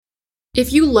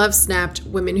If you love Snapped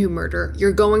Women Who Murder,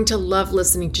 you're going to love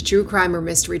listening to true crime or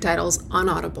mystery titles on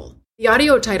Audible. The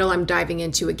audio title I'm diving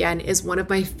into again is one of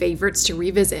my favorites to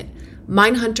revisit,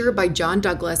 Mindhunter by John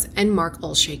Douglas and Mark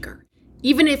Olshaker.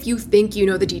 Even if you think you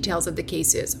know the details of the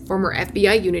cases former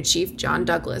FBI unit chief John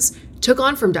Douglas took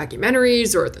on from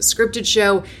documentaries or the scripted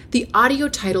show, the audio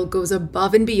title goes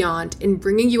above and beyond in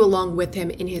bringing you along with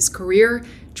him in his career,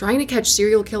 trying to catch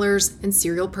serial killers and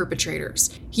serial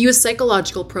perpetrators. He used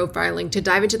psychological profiling to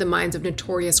dive into the minds of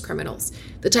notorious criminals.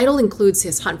 The title includes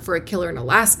his hunt for a killer in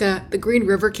Alaska, the Green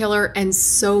River Killer, and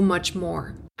so much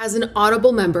more. As an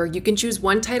Audible member, you can choose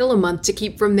one title a month to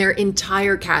keep from their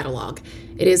entire catalog.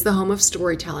 It is the home of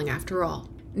storytelling after all.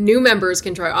 New members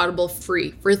can try Audible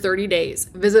free for 30 days.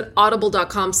 Visit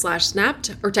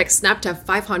audible.com/snapped or text SNAP to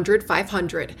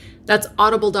 500-500. That's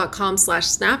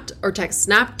audible.com/snapped or text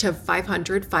SNAP to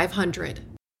 500-500.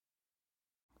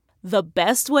 The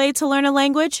best way to learn a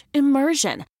language?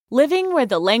 Immersion. Living where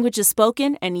the language is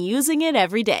spoken and using it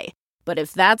every day. But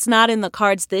if that's not in the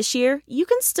cards this year, you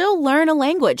can still learn a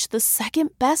language the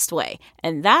second best way,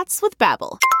 and that's with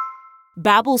Babbel.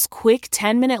 Babbel's quick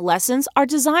 10-minute lessons are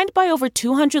designed by over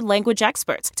 200 language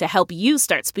experts to help you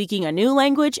start speaking a new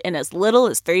language in as little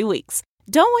as 3 weeks.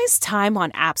 Don't waste time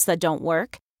on apps that don't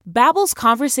work. Babbel's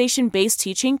conversation-based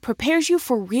teaching prepares you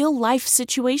for real-life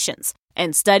situations.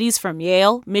 And studies from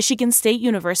Yale, Michigan State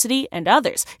University, and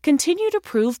others continue to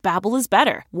prove Babbel is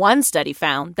better. One study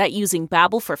found that using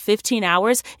Babbel for 15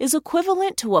 hours is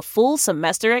equivalent to a full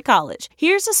semester at college.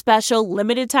 Here's a special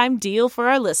limited-time deal for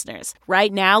our listeners.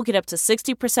 Right now, get up to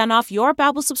 60% off your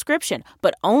Babbel subscription,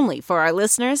 but only for our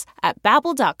listeners at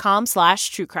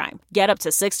babbel.com/truecrime. Get up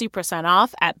to 60%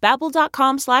 off at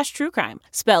babbel.com/truecrime.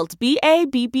 Spelled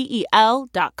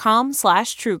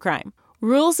BABBEL.com/truecrime.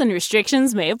 Rules and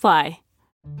restrictions may apply.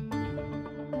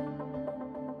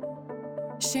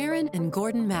 Sharon and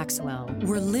Gordon Maxwell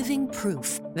were living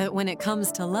proof that when it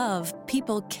comes to love,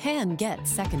 people can get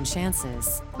second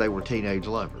chances. They were teenage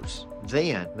lovers.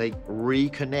 Then they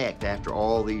reconnect after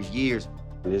all these years.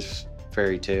 This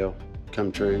fairy tale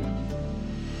come true.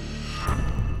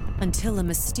 Until a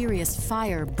mysterious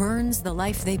fire burns the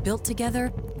life they built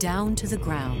together down to the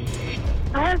ground.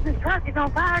 My husband's truck is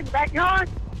on fire in the backyard.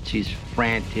 She's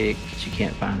frantic. She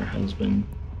can't find her husband.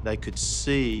 They could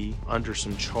see under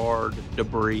some charred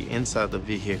debris inside the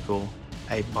vehicle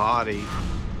a body.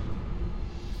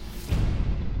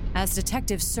 As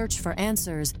detectives search for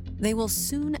answers, they will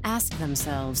soon ask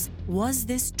themselves, was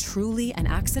this truly an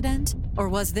accident? Or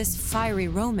was this fiery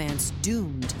romance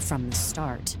doomed from the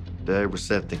start? There was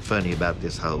something funny about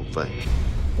this whole thing.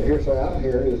 The hearsay I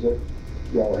hear is that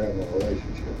y'all are having a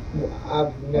relationship.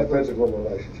 I've never... A physical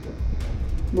relationship.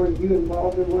 Were you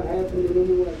involved in what happened in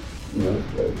any way? No,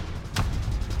 sir.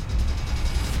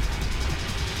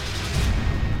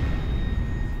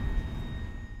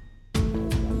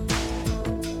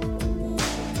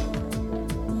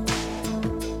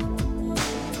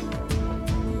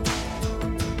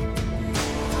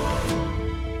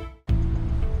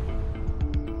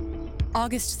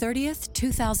 August 30th,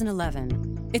 2011.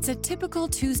 It's a typical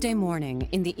Tuesday morning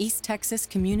in the East Texas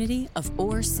community of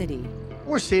Ore City.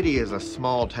 Ore City is a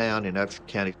small town in Upshur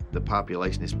County. The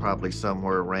population is probably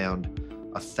somewhere around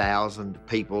 1,000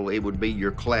 people. It would be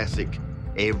your classic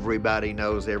everybody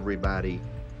knows everybody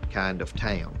kind of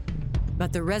town.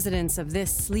 But the residents of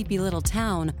this sleepy little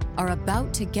town are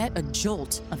about to get a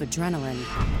jolt of adrenaline.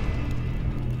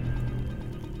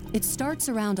 It starts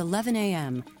around 11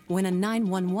 a.m. when a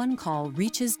 911 call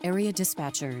reaches area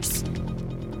dispatchers.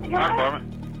 Go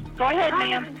ahead,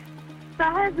 ma'am. My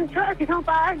husband's truck is on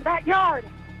fire in the backyard.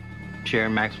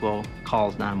 Sharon Maxwell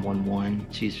calls 911.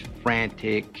 She's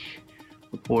frantic,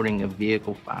 reporting a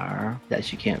vehicle fire, that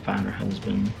she can't find her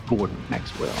husband, Gordon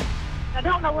Maxwell. I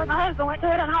don't know where my husband went to.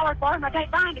 I hollered for him. I can't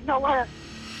find him nowhere.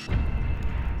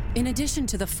 In addition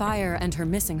to the fire and her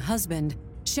missing husband,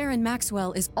 Sharon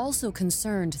Maxwell is also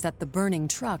concerned that the burning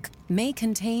truck may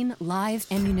contain live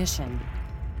ammunition.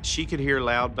 She could hear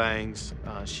loud bangs.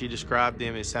 She described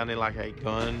them as sounding like a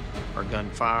gun or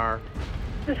gunfire.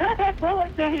 The truck has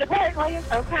bullets in it, apparently.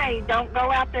 Okay, don't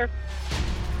go out there.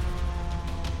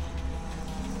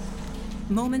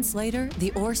 Moments later,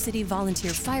 the Ore City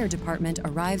Volunteer Fire Department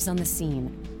arrives on the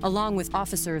scene, along with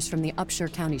officers from the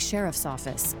Upshur County Sheriff's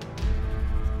Office.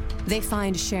 They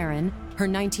find Sharon, her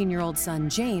 19-year-old son,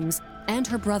 James, and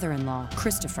her brother-in-law,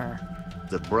 Christopher.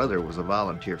 The brother was a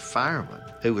volunteer fireman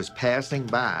who was passing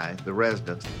by the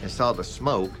residence and saw the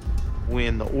smoke.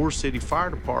 When the Ore City Fire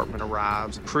Department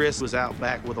arrives, Chris was out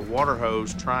back with a water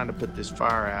hose trying to put this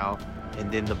fire out,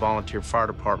 and then the volunteer fire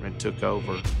department took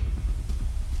over.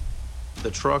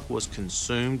 The truck was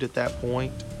consumed at that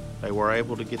point. They were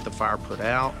able to get the fire put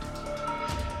out.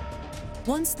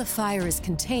 Once the fire is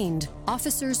contained,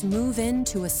 officers move in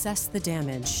to assess the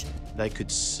damage. They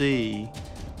could see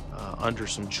under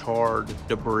some charred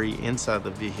debris inside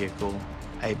the vehicle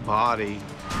a body.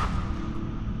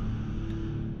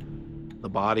 The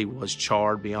body was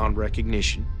charred beyond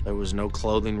recognition. There was no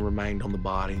clothing remained on the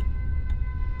body.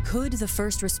 Could the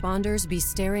first responders be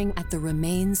staring at the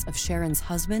remains of Sharon's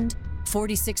husband,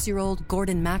 46-year-old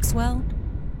Gordon Maxwell?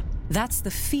 That's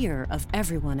the fear of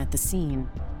everyone at the scene.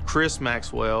 Chris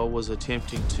Maxwell was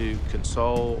attempting to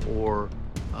console or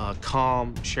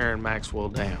calm Sharon Maxwell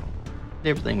down.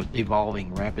 Everything was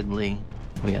evolving rapidly.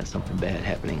 We had something bad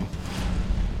happening.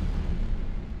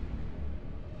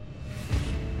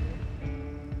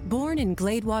 Born in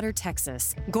Gladewater,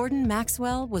 Texas, Gordon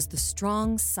Maxwell was the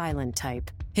strong, silent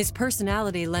type. His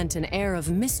personality lent an air of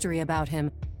mystery about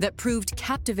him that proved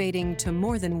captivating to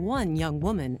more than one young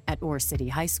woman at Ore City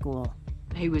High School.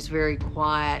 He was very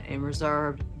quiet and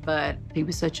reserved, but he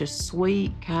was such a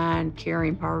sweet, kind,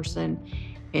 caring person,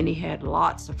 and he had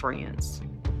lots of friends.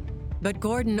 But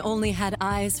Gordon only had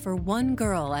eyes for one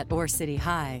girl at Ore City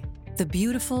High, the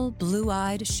beautiful,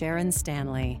 blue-eyed Sharon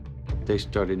Stanley. They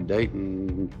started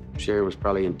dating. Sharon was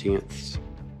probably in 10th.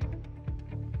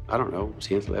 I don't know,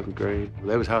 10th, 11th grade.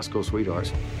 They was high school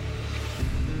sweethearts.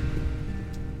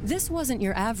 This wasn't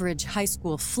your average high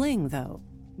school fling, though.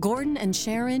 Gordon and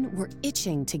Sharon were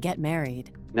itching to get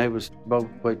married. They was both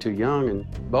way too young,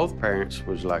 and both parents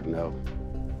was like, no.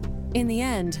 In the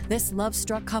end, this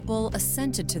love-struck couple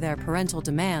assented to their parental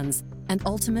demands and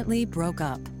ultimately broke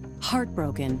up.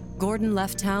 Heartbroken, Gordon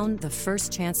left town the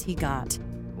first chance he got.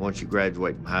 Once you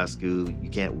graduate from high school, you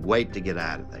can't wait to get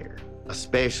out of there,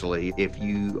 especially if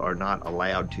you are not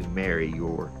allowed to marry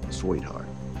your sweetheart.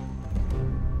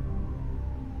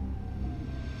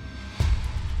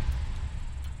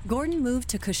 Gordon moved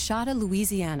to Coshada,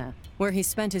 Louisiana, where he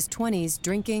spent his 20s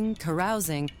drinking,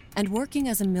 carousing, and working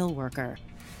as a mill worker.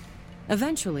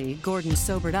 Eventually, Gordon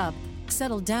sobered up,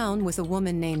 settled down with a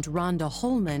woman named Rhonda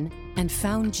Holman, and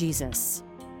found Jesus.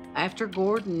 After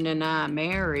Gordon and I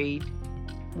married,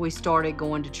 we started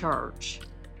going to church.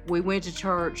 We went to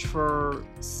church for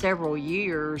several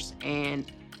years, and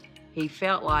he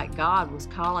felt like God was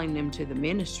calling him to the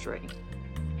ministry.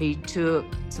 He took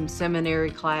some seminary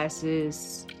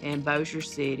classes in Bossier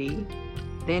City.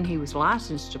 Then he was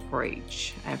licensed to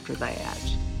preach after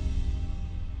that.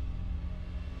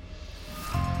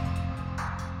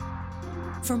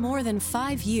 For more than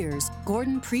 5 years,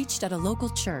 Gordon preached at a local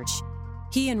church.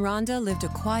 He and Rhonda lived a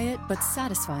quiet but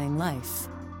satisfying life.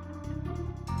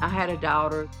 I had a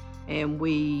daughter, and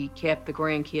we kept the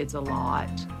grandkids a lot,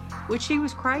 which he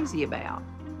was crazy about.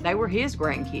 They were his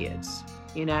grandkids,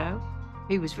 you know?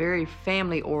 He was very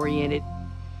family-oriented.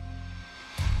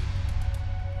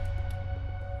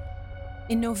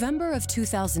 In November of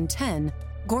 2010,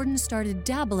 Gordon started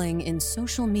dabbling in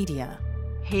social media.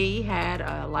 He had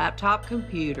a laptop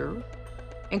computer.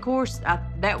 And of course,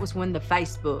 that was when the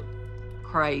Facebook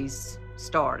craze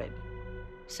started.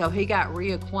 So he got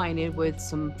reacquainted with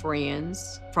some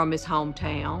friends from his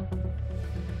hometown.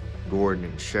 Gordon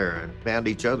and Sharon found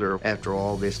each other after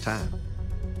all this time.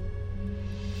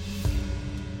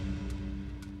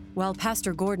 While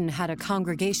Pastor Gordon had a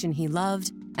congregation he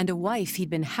loved and a wife he'd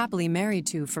been happily married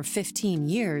to for 15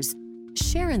 years,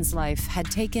 Sharon's life had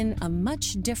taken a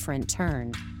much different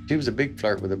turn. She was a big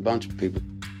flirt with a bunch of people.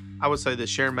 I would say that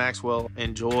Sharon Maxwell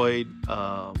enjoyed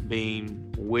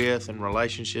being with and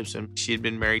relationships, and she had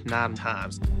been married 9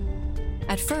 times.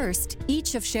 At first,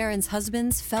 each of Sharon's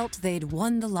husbands felt they'd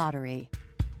won the lottery.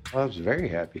 I was very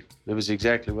happy. It was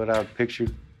exactly what I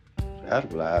pictured out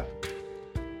of life.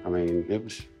 I mean, it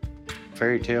was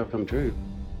fairy tale come true.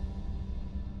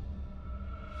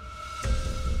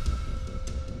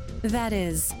 That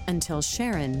is, until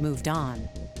Sharon moved on.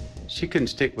 She couldn't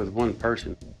stick with one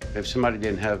person. If somebody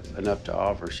didn't have enough to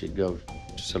offer, she'd go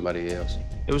to somebody else.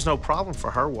 It was no problem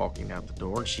for her walking out the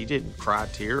door, and she didn't cry a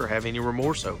tear or have any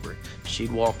remorse over it.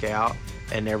 She'd walk out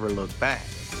and never look back.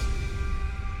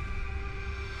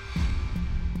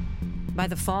 By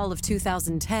the fall of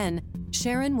 2010,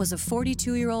 Sharon was a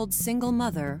 42-year-old single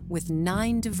mother with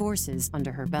 9 divorces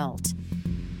under her belt.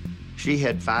 She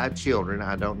had 5 children.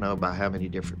 I don't know about how many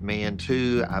different men.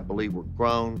 2, I believe, were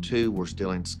grown. 2 were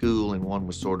still in school, and 1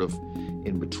 was sort of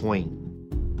in between.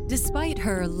 Despite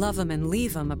her love 'em and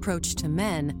leave 'em approach to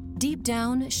men, deep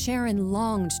down, Sharon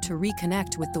longed to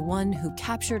reconnect with the one who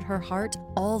captured her heart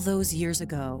all those years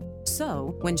ago.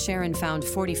 So, when Sharon found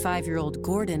 45-year-old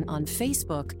Gordon on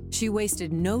Facebook, she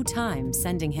wasted no time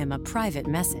sending him a private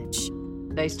message.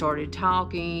 They started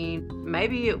talking.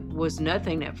 Maybe it was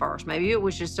nothing at first. Maybe it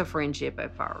was just a friendship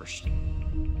at first.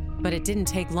 But it didn't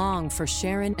take long for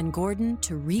Sharon and Gordon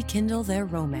to rekindle their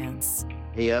romance.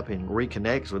 He up and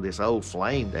reconnects with this old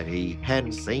flame that he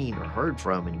hadn't seen or heard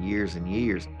from in years and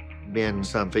years. Been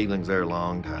some feelings there a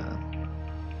long time.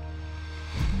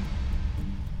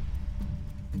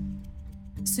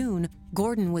 Soon,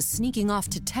 Gordon was sneaking off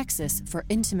to Texas for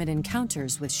intimate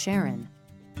encounters with Sharon.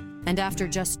 And after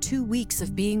just 2 weeks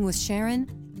of being with Sharon,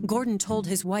 Gordon told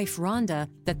his wife Rhonda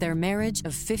that their marriage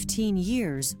of 15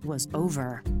 years was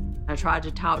over. I tried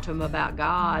to talk to him about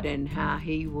God and how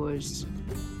he was,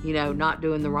 not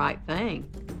doing the right thing.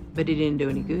 But he didn't do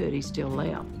any good. He still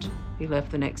left. He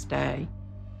left the next day.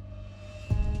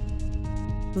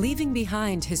 Leaving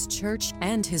behind his church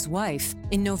and his wife,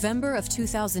 in November of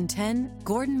 2010,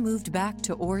 Gordon moved back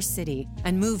to Ore City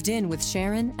and moved in with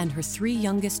Sharon and her 3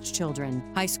 youngest children,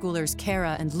 high schoolers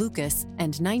Kara and Lucas,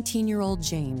 and 19-year-old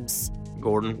James.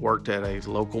 Gordon worked at a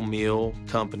local mill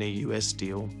company, U.S.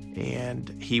 Steel, and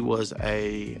he was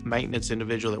a maintenance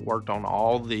individual that worked on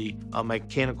all the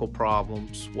mechanical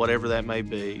problems, whatever that may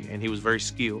be, and he was very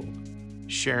skilled.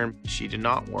 Sharon, she did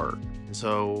not work, and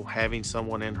so having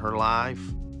someone in her life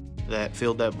that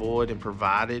filled that void and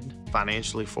provided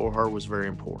financially for her was very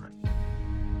important.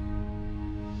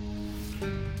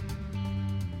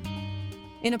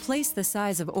 In a place the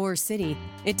size of Ore City,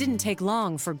 it didn't take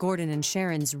long for Gordon and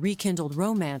Sharon's rekindled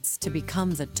romance to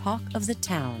become the talk of the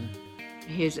town.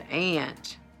 His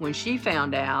aunt, when she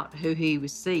found out who he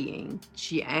was seeing,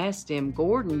 she asked him,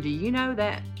 "Gordon, do you know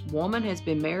that woman has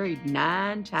been married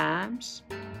 9 times?"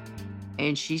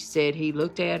 And she said, he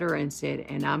looked at her and said,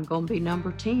 "And I'm going to be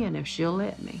number 10 if she'll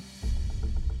let me."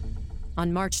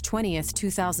 On March 20th,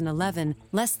 2011,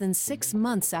 less than 6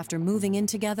 months after moving in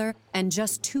together and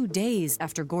just 2 days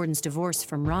after Gordon's divorce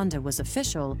from Rhonda was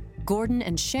official, Gordon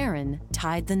and Sharon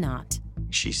tied the knot.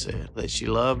 She said that she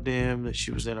loved him, that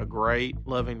she was in a great,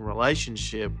 loving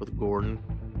relationship with Gordon.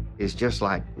 It's just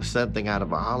like something out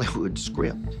of a Hollywood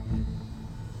script.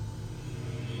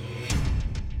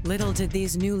 Little did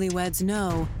these newlyweds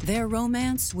know, their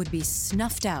romance would be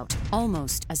snuffed out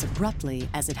almost as abruptly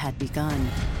as it had begun.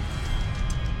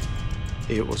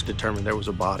 It was determined there was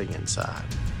a body inside.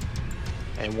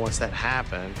 And once that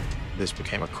happened, this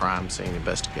became a crime scene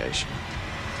investigation.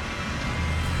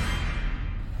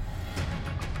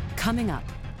 Coming up,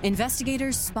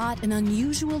 investigators spot an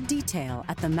unusual detail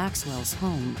at the Maxwell's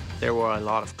home. There were a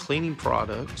lot of cleaning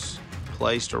products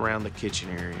placed around the kitchen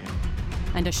area.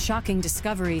 And a shocking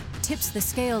discovery tips the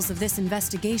scales of this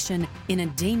investigation in a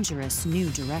dangerous new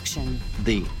direction.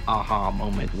 The aha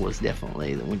moment was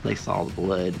definitely when they saw the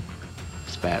blood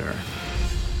spatter.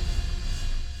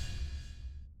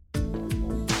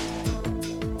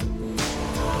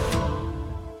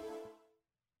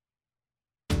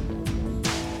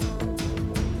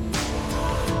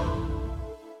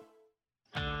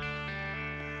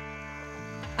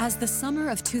 As the summer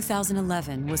of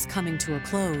 2011 was coming to a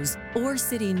close, Ore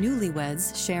City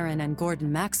newlyweds Sharon and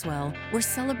Gordon Maxwell were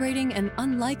celebrating an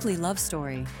unlikely love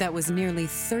story that was nearly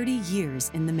 30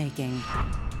 years in the making.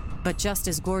 But just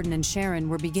as Gordon and Sharon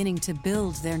were beginning to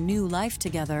build their new life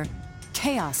together,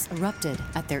 chaos erupted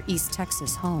at their East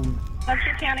Texas home.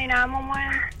 Upshur County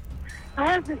 911.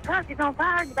 My husband's truck is on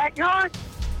fire in the backyard.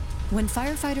 When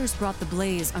firefighters brought the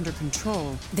blaze under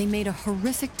control, they made a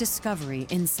horrific discovery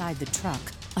inside the truck,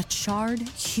 a charred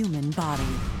human body.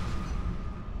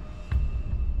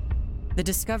 The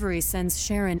discovery sends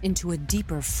Sharon into a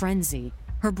deeper frenzy.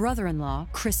 Her brother-in-law,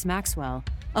 Chris Maxwell,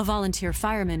 a volunteer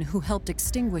fireman who helped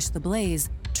extinguish the blaze,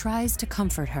 tries to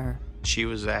comfort her. She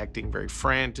was acting very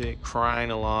frantic,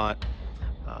 crying a lot,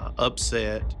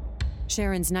 upset.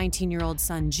 Sharon's 19-year-old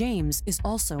son, James, is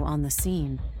also on the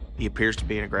scene. He appears to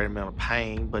be in a great amount of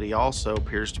pain, but he also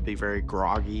appears to be very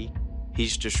groggy.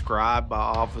 He's described by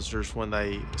officers when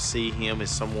they see him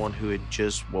as someone who had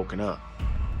just woken up.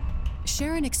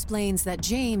 Sharon explains that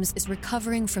James is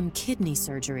recovering from kidney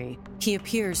surgery. He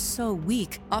appears so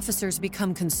weak, officers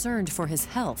become concerned for his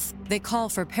health. They call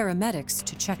for paramedics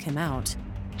to check him out.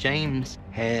 James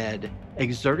had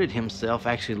exerted himself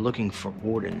actually looking for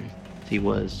Gordon. He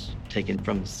was taken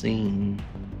from the scene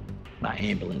by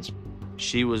ambulance.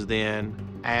 She was then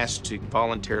asked to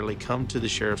voluntarily come to the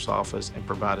sheriff's office and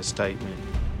provide a statement.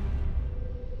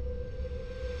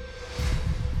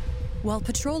 While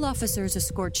patrol officers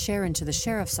escort Sharon to the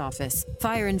sheriff's office,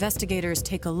 fire investigators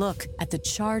take a look at the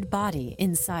charred body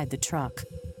inside the truck.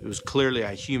 It was clearly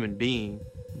a human being,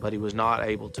 but he was not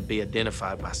able to be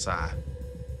identified by sight.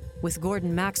 With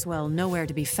Gordon Maxwell nowhere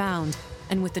to be found,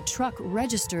 and with the truck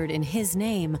registered in his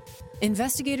name,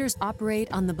 investigators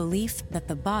operate on the belief that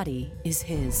the body is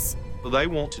his. They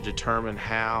want to determine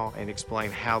how and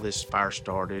explain how this fire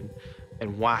started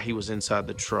and why he was inside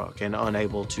the truck and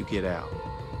unable to get out.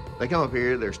 They come up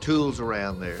here, there's tools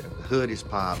around there, the hood is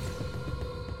popped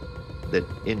that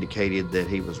indicated that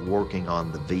he was working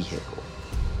on the vehicle.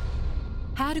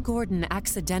 Had Gordon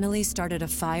accidentally started a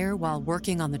fire while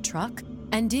working on the truck?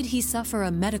 And did he suffer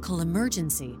a medical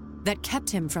emergency that kept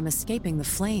him from escaping the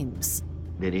flames?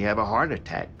 Did he have a heart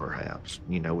attack, perhaps?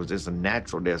 Was this a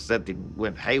natural death? Something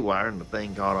went haywire and the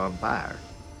thing caught on fire.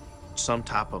 Some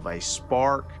type of a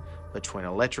spark between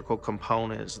electrical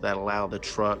components that allow the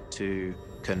truck to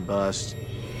combust.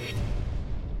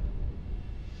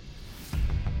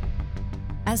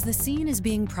 As the scene is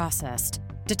being processed,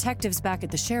 detectives back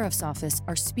at the sheriff's office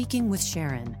are speaking with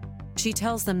Sharon. She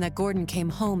tells them that Gordon came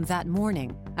home that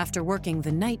morning after working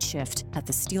the night shift at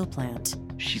the steel plant.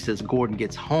 She says Gordon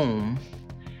gets home.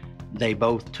 They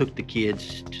both took the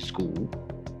kids to school.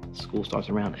 School starts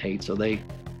around 8, so they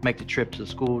make the trip to the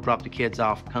school, drop the kids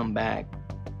off, come back,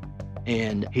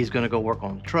 and he's gonna go work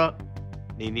on the truck.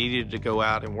 He needed to go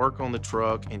out and work on the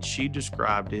truck, and she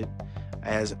described it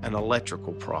as an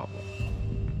electrical problem.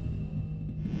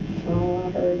 All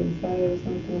I heard him say was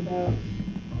something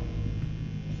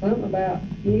about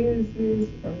fuses,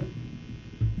 or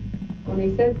when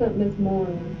he said something this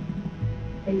morning,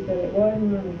 he said it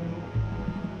wasn't running.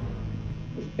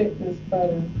 It was fitting his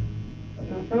phone.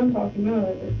 And I tried to talk him out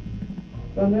of it,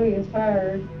 but I knew he was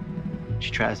tired.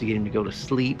 She tries to get him to go to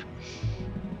sleep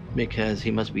because he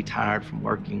must be tired from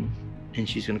working, and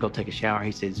she's gonna go take a shower.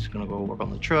 He says he's gonna go work on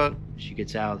the truck. She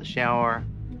gets out of the shower,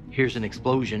 hears an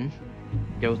explosion,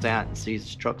 goes out and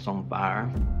sees the truck's on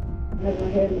fire. I had my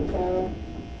head in the shower.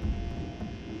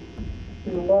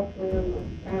 And I walked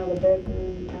around out of the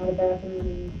bedroom, out of the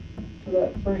bathroom, to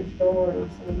that French door,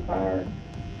 and I seen fire.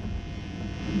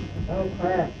 Oh,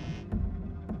 crap.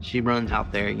 She runs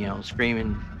out there,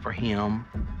 screaming for him,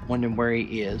 wondering where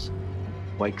he is.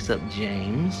 Wakes up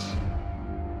James.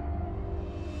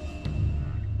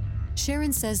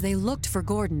 Sharon says they looked for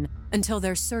Gordon until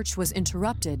their search was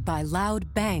interrupted by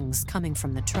loud bangs coming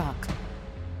from the truck.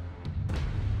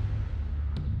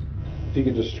 If you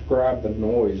could describe the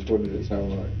noise, what did it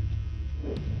sound like?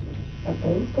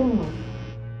 What's going on?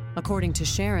 According to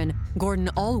Sharon, Gordon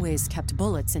always kept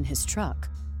bullets in his truck.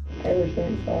 Ever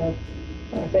since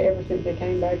they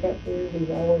came back up here, he's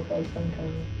always had some kind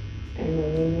of ammo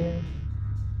in there.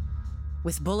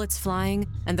 With bullets flying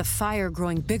and the fire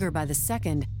growing bigger by the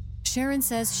second, Sharon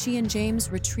says she and James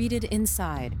retreated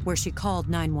inside, where she called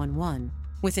 911.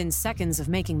 Within seconds of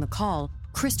making the call,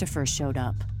 Christopher showed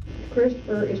up.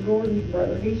 Christopher is Gordon's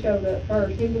brother. He showed up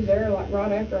first. He was there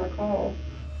right after I called.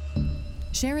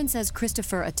 Sharon says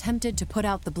Christopher attempted to put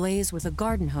out the blaze with a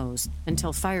garden hose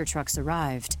until fire trucks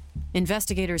arrived.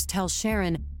 Investigators tell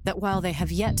Sharon that while they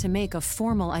have yet to make a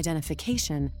formal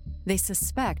identification, they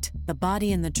suspect the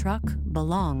body in the truck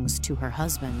belongs to her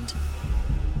husband.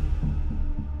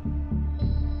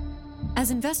 As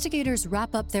investigators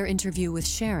wrap up their interview with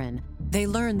Sharon, they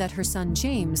learn that her son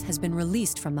James has been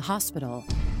released from the hospital.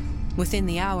 Within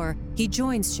the hour, he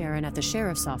joins Sharon at the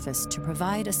sheriff's office to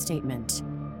provide a statement.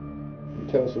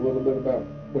 Tell us a little bit about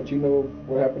what you know of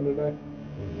what happened today.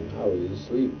 I was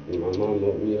asleep, and my mom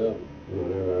woke me up.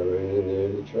 Whenever I ran in there,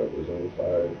 the truck was on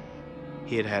fire.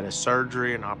 He had had a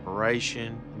surgery, an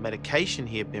operation. The medication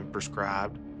he had been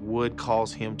prescribed would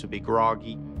cause him to be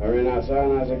groggy. I ran outside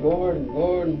and I said,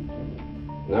 Gordon.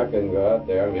 And I couldn't go out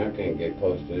there. I couldn't get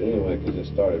close to it anyway because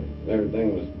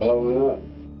everything was blowing up.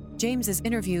 James's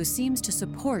interview seems to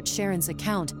support Sharon's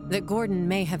account that Gordon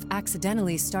may have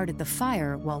accidentally started the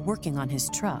fire while working on his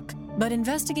truck. But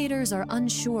investigators are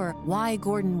unsure why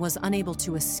Gordon was unable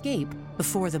to escape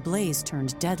before the blaze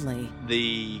turned deadly.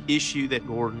 The issue that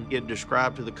Gordon had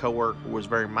described to the coworker was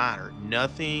very minor.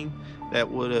 Nothing that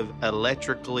would have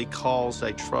electrically caused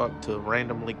a truck to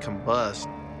randomly combust.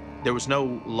 There was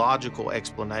no logical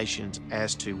explanations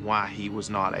as to why he was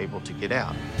not able to get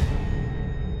out.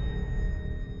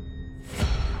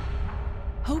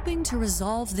 Hoping to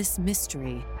resolve this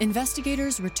mystery,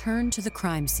 investigators return to the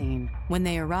crime scene. When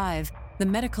they arrive, the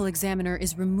medical examiner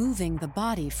is removing the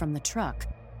body from the truck,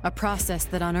 a process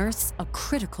that unearths a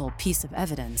critical piece of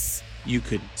evidence. You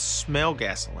could smell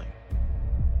gasoline.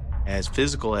 As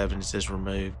physical evidence is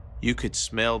removed, you could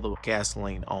smell the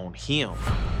gasoline on him.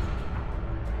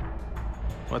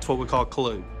 That's what we call a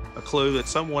clue that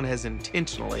someone has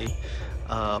intentionally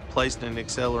placed an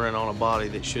accelerant on a body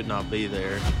that should not be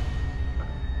there.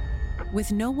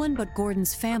 With no one but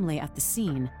Gordon's family at the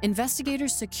scene,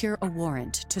 investigators secure a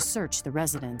warrant to search the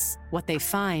residence. What they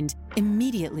find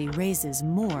immediately raises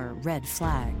more red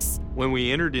flags. When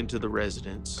we entered into the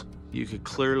residence, you could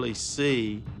clearly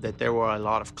see that there were a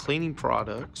lot of cleaning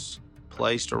products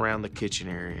placed around the kitchen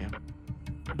area.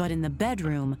 But in the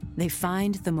bedroom, they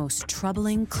find the most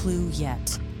troubling clue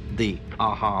yet. The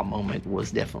aha moment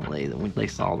was definitely when they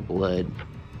saw the blood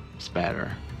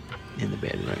spatter in the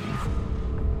bedroom.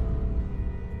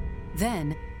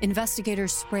 Then,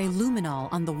 investigators spray luminol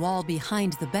on the wall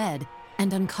behind the bed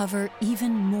and uncover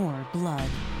even more blood.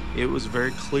 It was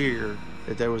very clear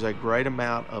that there was a great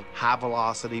amount of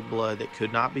high-velocity blood that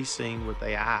could not be seen with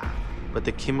the eye, but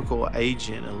the chemical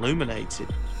agent illuminates it.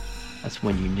 That's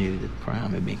when you knew that the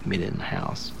crime had been committed in the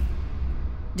house.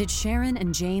 Did Sharon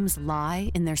and James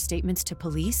lie in their statements to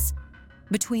police?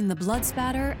 Between the blood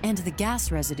spatter and the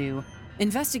gas residue,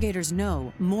 investigators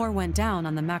know more went down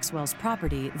on the Maxwells'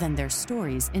 property than their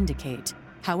stories indicate.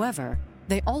 However,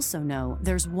 they also know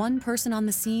there's one person on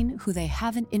the scene who they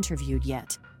haven't interviewed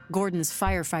yet: Gordon's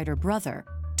firefighter brother,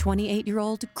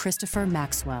 28-year-old Christopher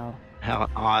Maxwell. How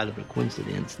odd of a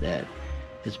coincidence that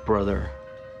his brother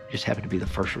just happened to be the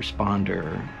first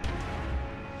responder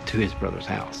to his brother's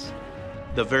house.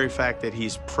 The very fact that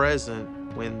he's present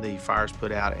when the fire's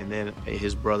put out and then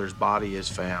his brother's body is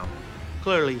found,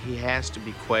 clearly he has to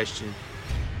be questioned.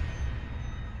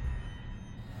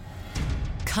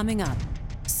 Coming up,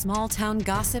 small-town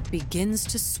gossip begins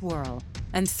to swirl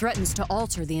and threatens to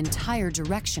alter the entire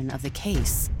direction of the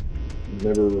case.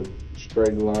 Never straight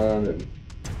in line and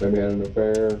maybe had an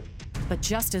affair. But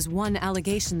just as one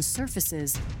allegation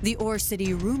surfaces, the Ore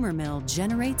City rumor mill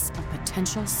generates a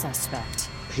potential suspect.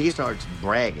 He starts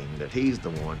bragging that he's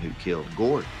the one who killed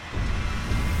Gordon.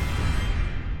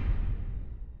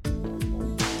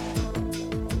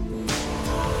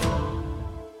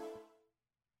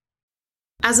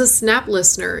 As a Snap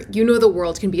listener, you know the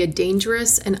world can be a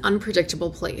dangerous and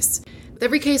unpredictable place. With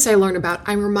every case I learn about,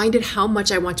 I'm reminded how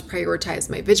much I want to prioritize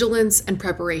my vigilance and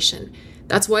preparation.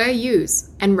 That's why I use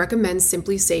and recommend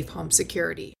Simply Safe Home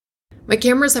Security. My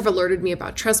cameras have alerted me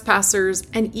about trespassers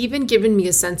and even given me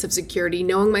a sense of security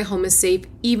knowing my home is safe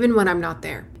even when I'm not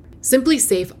there. Simply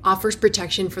Safe offers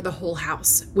protection for the whole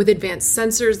house with advanced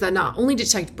sensors that not only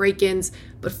detect break-ins,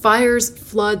 but fires,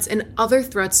 floods, and other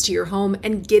threats to your home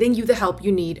and getting you the help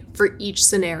you need for each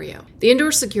scenario. The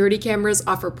indoor security cameras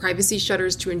offer privacy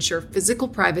shutters to ensure physical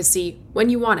privacy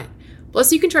when you want it.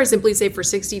 Plus, you can try Simply Safe for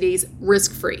 60 days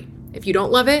risk-free. If you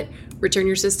don't love it, return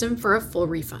your system for a full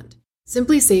refund.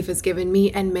 Simply Safe has given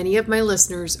me and many of my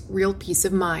listeners real peace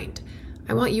of mind.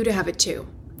 I want you to have it too.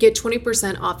 Get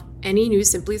 20% off any new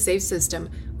Simply Safe system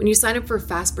when you sign up for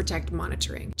Fast Protect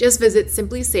monitoring. Just visit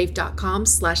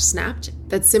simplysafe.com/snapped.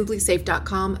 That's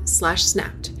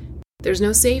simplysafe.com/snapped. There's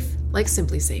no safe like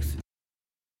Simply Safe.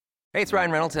 Hey, it's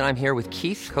Ryan Reynolds, and I'm here with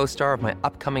Keith, co-star of my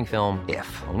upcoming film,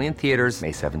 If, only in theaters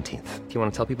May 17th. Do you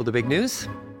want to tell people the big news?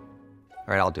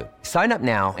 All right, I'll do it. Sign up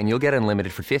now and you'll get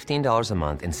unlimited for $15 a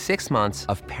month and 6 months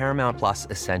of Paramount Plus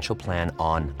Essential Plan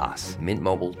on us.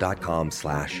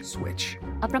 MintMobile.com/switch.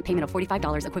 Upfront payment of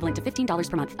 $45 equivalent to $15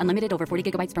 per month. Unlimited over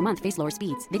 40 gigabytes per month. Face lower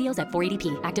speeds. Videos at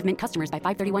 480p. Active Mint customers by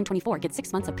 531.24 get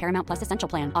 6 months of Paramount Plus Essential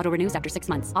Plan. Auto renews after 6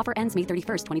 months. Offer ends May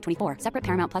 31st, 2024. Separate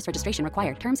Paramount Plus registration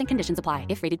required. Terms and conditions apply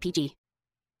if rated PG.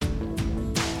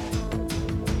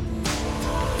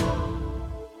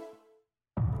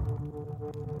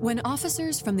 When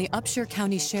officers from the Upshur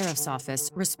County Sheriff's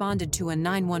Office responded to a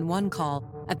 911 call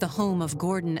at the home of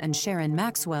Gordon and Sharon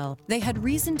Maxwell, they had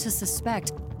reason to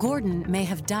suspect Gordon may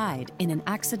have died in an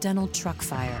accidental truck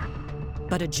fire.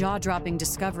 But a jaw-dropping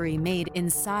discovery made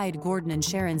inside Gordon and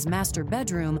Sharon's master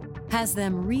bedroom has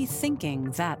them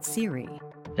rethinking that theory.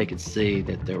 They could see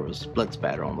that there was blood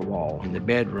spatter on the wall in the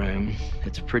bedroom.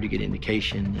 It's a pretty good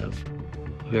indication of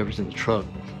whoever's in the truck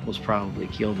was probably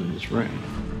killed in this room.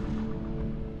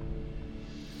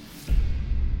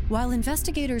 While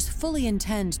investigators fully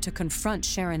intend to confront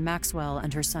Sharon Maxwell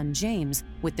and her son James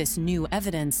with this new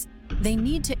evidence, they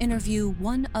need to interview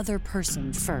one other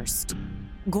person first.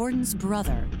 Gordon's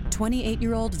brother,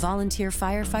 28-year-old volunteer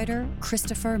firefighter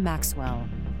Christopher Maxwell.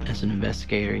 As an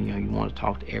investigator, you want to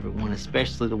talk to everyone,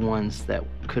 especially the ones that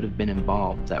could have been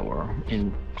involved, that were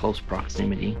in close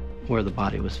proximity where the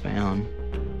body was found.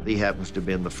 He happens to have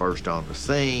been the first on the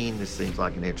scene. This seems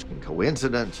like an interesting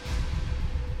coincidence.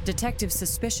 Detective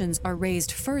suspicions are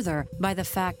raised further by the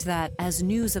fact that as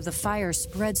news of the fire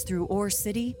spreads through Ore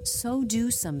City, so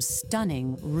do some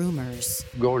stunning rumors.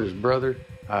 Gordon's brother,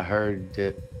 I heard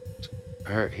that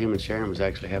him and Sharon was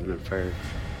actually having an affair.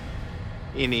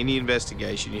 In any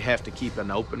investigation, you have to keep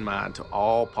an open mind to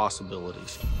all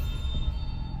possibilities.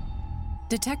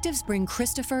 Detectives bring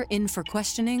Christopher in for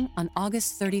questioning on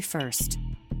August 31st.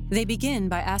 They begin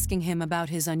by asking him about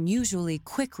his unusually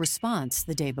quick response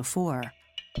the day before.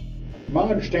 My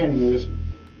understanding is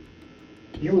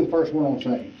you were the first one on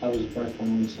scene. I was the first one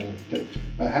on the scene.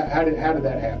 How did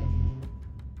that happen?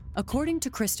 According to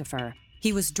Christopher,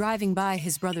 he was driving by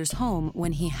his brother's home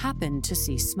when he happened to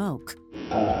see smoke.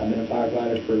 I've been a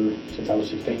firefighter since I was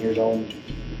 16 years old.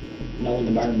 Knowing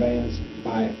the burn bans,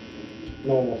 my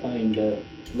normal thing to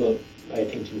look, pay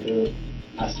attention to it.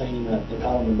 I seen the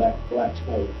column of black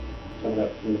smoke coming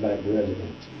up from the back of the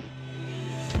residence.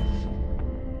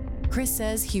 Chris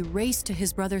says he raced to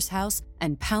his brother's house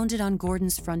and pounded on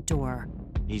Gordon's front door.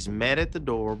 He's met at the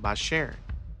door by Sharon.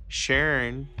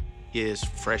 Sharon is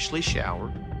freshly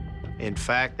showered. In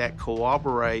fact, that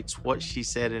corroborates what she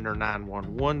said in her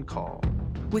 911 call.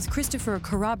 With Christopher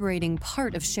corroborating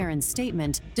part of Sharon's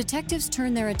statement, detectives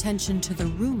turn their attention to the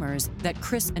rumors that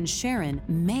Chris and Sharon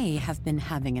may have been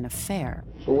having an affair.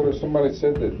 So what if somebody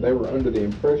said that they were under the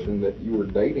impression that you were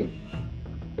dating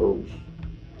or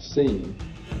seeing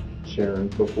Sharon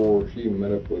before she even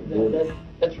met up with Gordon?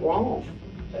 That's wrong.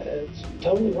 It's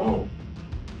totally wrong.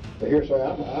 The hearsay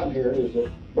I'm hearing is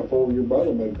that before your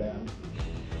brother moved down,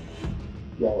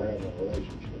 y'all were having a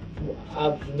relationship.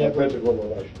 I've never a physical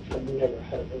relationship. I've never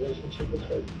had a relationship with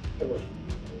her, ever.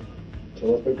 So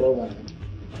let's be clear on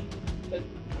that.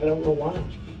 I don't know why.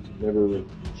 Never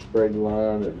sprayed the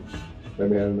line and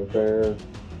maybe had an affair.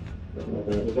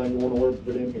 Anything you want to work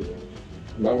with in here?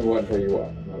 Mommy won't tell you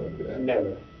why.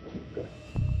 Never.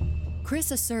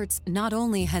 Chris asserts not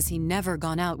only has he never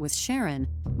gone out with Sharon,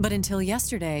 but until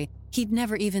yesterday, he'd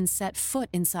never even set foot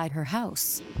inside her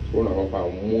house. So we're not going to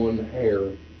find one hair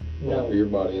of your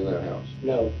body in that house?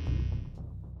 No.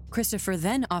 Christopher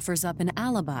then offers up an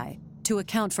alibi to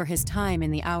account for his time in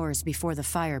the hours before the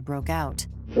fire broke out.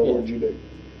 So what did you do?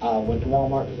 I went to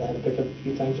Walmart because I had to pick up a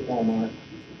few things at Walmart.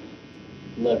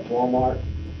 Left Walmart.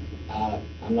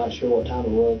 I'm not sure what time it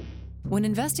was. When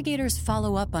investigators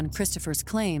follow up on Christopher's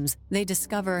claims, they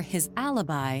discover his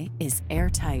alibi is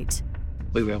airtight.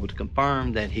 We were able to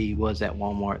confirm that he was at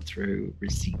Walmart through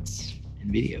receipts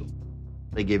and video.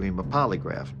 They give him a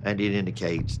polygraph, and it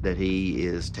indicates that he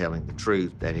is telling the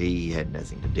truth, that he had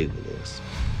nothing to do with this.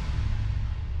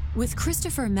 With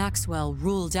Christopher Maxwell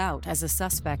ruled out as a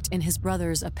suspect in his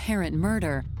brother's apparent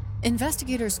murder,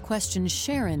 investigators question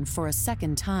Sharon for a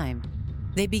second time.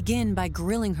 They begin by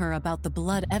grilling her about the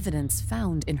blood evidence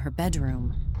found in her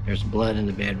bedroom. There's blood in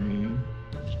the bedroom.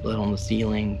 There's blood on the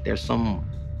ceiling. There's some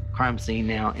crime scene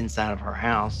now inside of her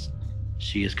house.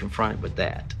 She is confronted with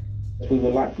that. We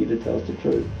would like you to tell us the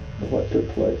truth of what took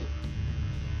place.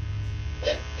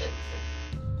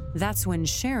 That's when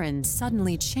Sharon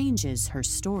suddenly changes her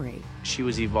story. She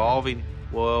was evolving.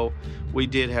 Well, we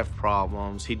did have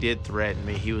problems. He did threaten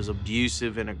me. He was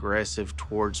abusive and aggressive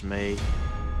towards me.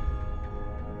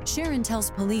 Sharon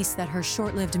tells police that her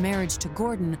short-lived marriage to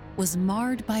Gordon was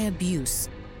marred by abuse.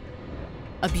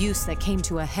 Abuse that came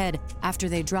to a head after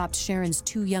they dropped Sharon's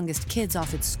two youngest kids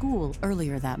off at school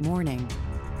earlier that morning.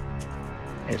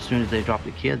 As soon as they drop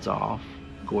the kids off,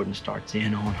 Gordon starts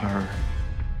in on her.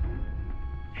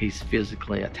 He's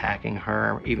physically attacking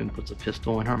her, even puts a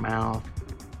pistol in her mouth.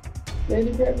 Then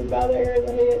he grabbed me by the hair of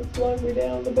the head, slung me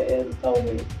down the bed, and told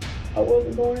me I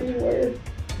wasn't going anywhere.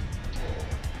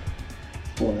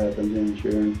 What happened then,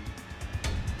 Sharon?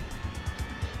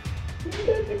 He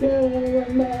got the gun out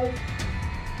of my mouth.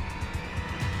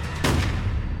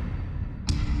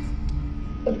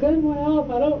 The gun went off.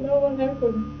 I don't know what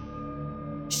happened.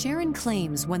 Sharon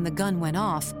claims when the gun went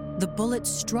off, the bullet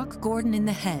struck Gordon in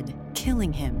the head,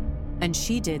 killing him, and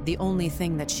she did the only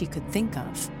thing that she could think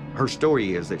of. Her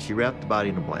story is that she wrapped the body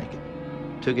in a blanket,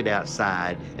 took it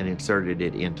outside, and inserted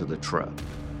it into the truck.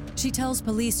 She tells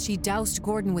police she doused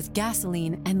Gordon with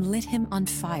gasoline and lit him on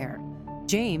fire.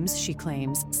 James, she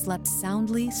claims, slept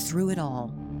soundly through it all.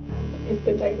 He's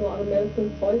been taking a lot of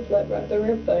medicine, so he slept right through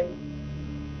everything.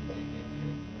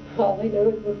 All he knew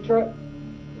was the truck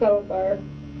caught on fire.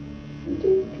 I'm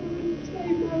just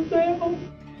trying to save myself.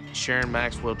 Sharon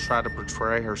Maxwell tried to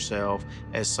portray herself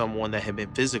as someone that had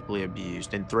been physically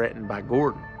abused and threatened by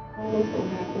Gordon. What's going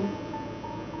to happen?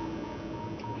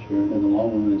 Sure, in the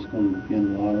long run, it's going to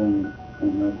depend a lot on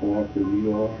how cooperative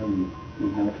you are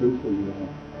and how truthful you are.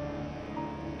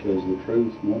 Because the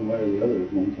truth, one way or the other,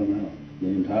 is going to come out. The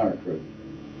entire truth.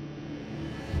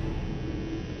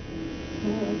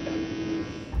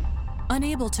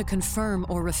 Unable to confirm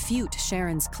or refute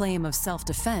Sharon's claim of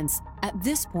self-defense, at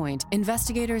this point,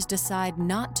 investigators decide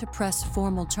not to press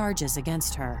formal charges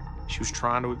against her. She was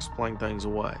trying to explain things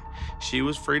away. She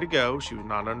was free to go. She was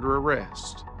not under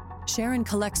arrest. Sharon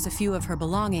collects a few of her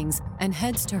belongings and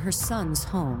heads to her son's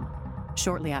home.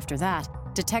 Shortly after that,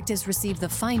 detectives receive the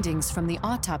findings from the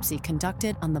autopsy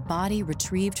conducted on the body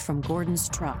retrieved from Gordon's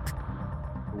truck.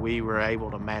 We were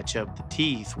able to match up the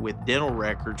teeth with dental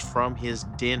records from his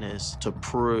dentist to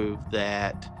prove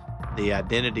that the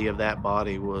identity of that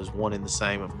body was one and the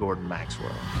same of Gordon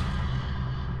Maxwell.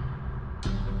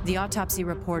 The autopsy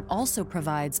report also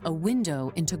provides a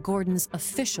window into Gordon's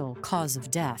official cause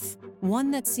of death, one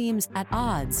that seems at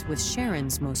odds with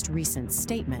Sharon's most recent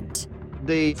statement.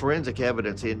 The forensic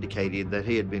evidence indicated that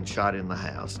he had been shot in the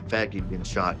house. In fact, he'd been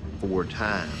shot 4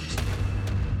 times.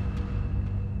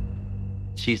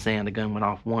 She's saying the gun went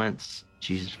off once.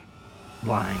 She's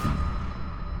lying.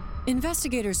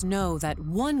 Investigators know that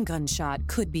 1 gunshot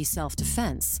could be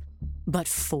self-defense, but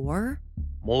 4?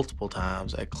 Multiple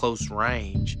times at close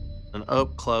range, an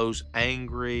up-close,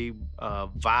 angry,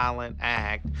 violent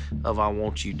act of "I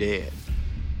want you dead."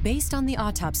 Based on the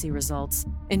autopsy results,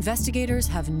 investigators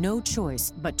have no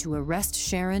choice but to arrest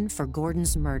Sharon for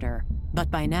Gordon's murder. But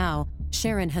by now,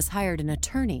 Sharon has hired an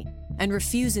attorney and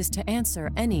refuses to answer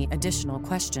any additional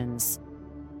questions.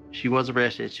 She was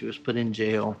arrested. She was put in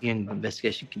jail, and the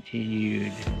investigation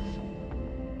continued.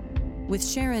 With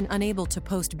Sharon unable to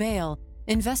post bail,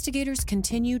 investigators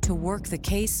continue to work the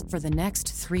case for the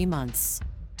next 3 months.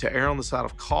 To err on the side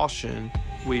of caution,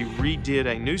 we redid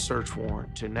a new search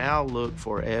warrant to now look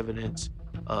for evidence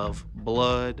of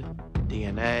blood,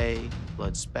 DNA,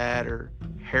 blood spatter,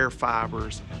 hair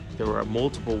fibers. There were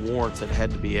multiple warrants that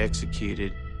had to be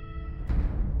executed.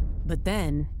 But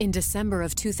then, in December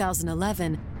of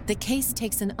 2011, the case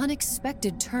takes an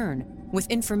unexpected turn with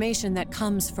information that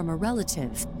comes from a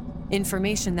relative.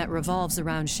 Information that revolves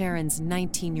around Sharon's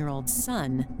 19-year-old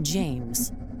son,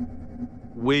 James.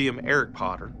 William Eric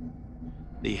Potter,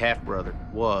 the half-brother,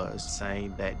 was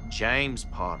saying that James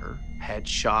Potter had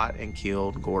shot and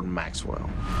killed Gordon Maxwell.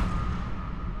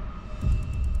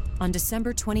 On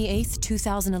December 28,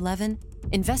 2011,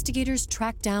 investigators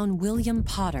track down William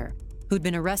Potter, who'd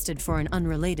been arrested for an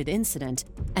unrelated incident,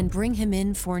 and bring him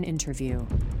in for an interview.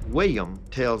 William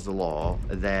tells the law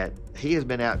that he has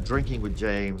been out drinking with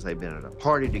James, they've been at a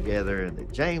party together, and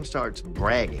that James starts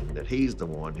bragging that he's the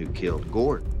one who killed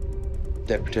Gordon.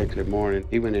 That particular morning,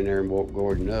 he went in there and woke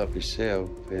Gordon up himself,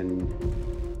 and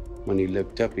when he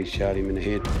looked up, he shot him in the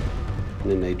head.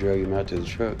 And then they drug him out to the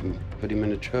truck and put him in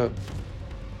the truck,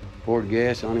 poured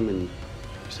gas on him, and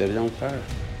set it on fire.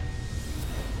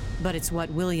 But it's what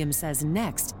William says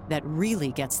next that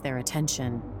really gets their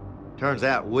attention. Turns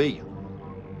out William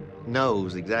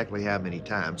knows exactly how many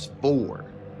times, 4,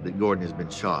 that Gordon has been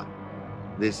shot.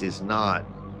 This is not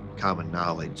common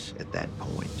knowledge at that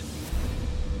point.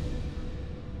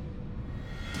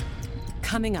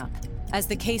 Coming up, as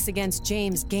the case against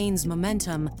James gains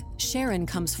momentum, Sharon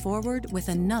comes forward with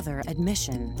another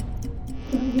admission.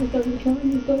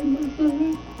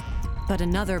 But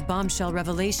another bombshell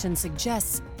revelation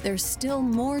suggests there's still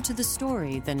more to the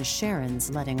story than Sharon's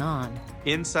letting on.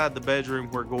 Inside the bedroom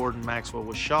where Gordon Maxwell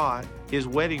was shot, his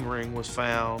wedding ring was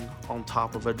found on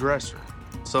top of a dresser.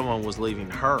 Someone was leaving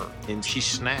her, and she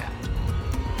snapped.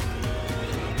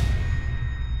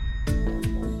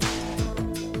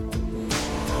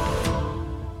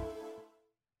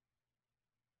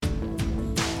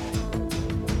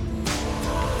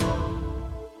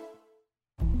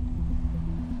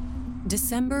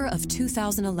 December of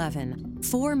 2011,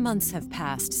 4 months have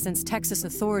passed since Texas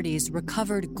authorities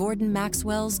recovered Gordon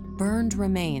Maxwell's burned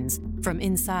remains from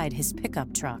inside his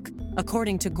pickup truck.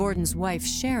 According to Gordon's wife,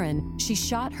 Sharon, she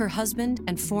shot her husband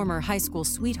and former high school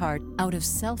sweetheart out of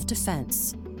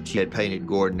self-defense. She had painted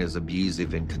Gordon as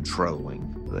abusive and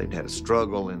controlling. They'd had a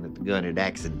struggle and that the gun had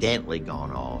accidentally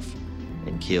gone off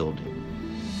and killed him.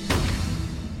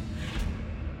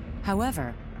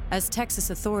 However, as Texas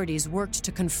authorities worked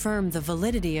to confirm the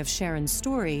validity of Sharon's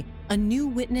story, a new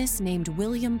witness named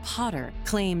William Potter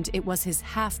claimed it was his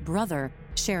half-brother,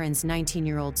 Sharon's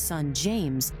 19-year-old son,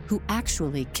 James, who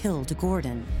actually killed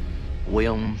Gordon.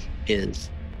 William is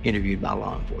interviewed by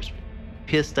law enforcement.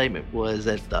 His statement was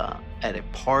at a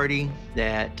party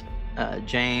that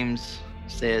James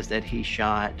says that he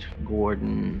shot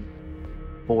Gordon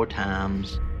 4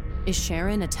 times. Is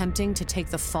Sharon attempting to take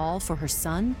the fall for her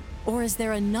son? Or is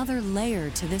there another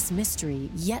layer to this mystery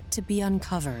yet to be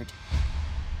uncovered?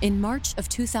 In March of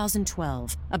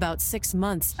 2012, about 6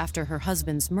 months after her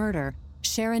husband's murder,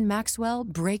 Sharon Maxwell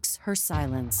breaks her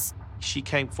silence. She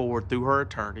came forward through her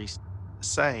attorneys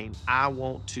saying, "I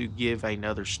want to give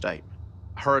another statement."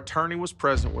 Her attorney was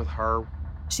present with her.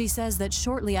 She says that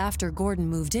shortly after Gordon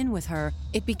moved in with her,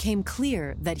 it became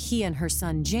clear that he and her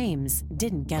son James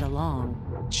didn't get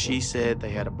along. She said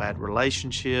they had a bad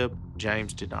relationship,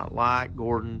 James did not like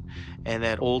Gordon, and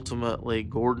that ultimately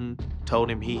Gordon told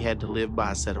him he had to live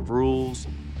by a set of rules.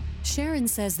 Sharon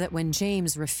says that when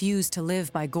James refused to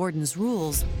live by Gordon's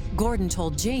rules, Gordon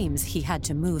told James he had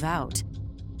to move out.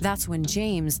 That's when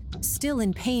James, still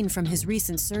in pain from his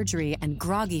recent surgery and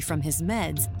groggy from his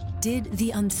meds, did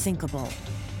the unthinkable.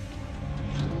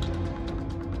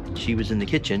 She was in the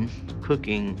kitchen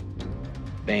cooking.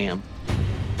 Bam.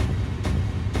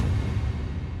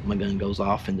 My gun goes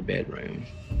off in the bedroom.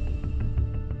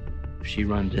 She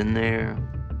runs in there.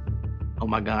 Oh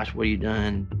my gosh, what have you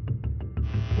done?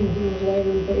 He was laying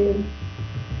in bed.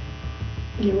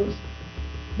 There was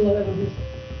blood on his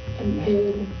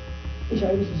head.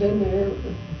 James was in there.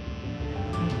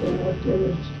 And what there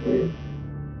was weird.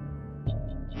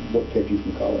 What kept you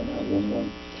from calling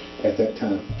 911 at that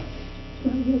time? I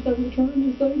guess I was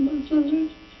trying to save my son.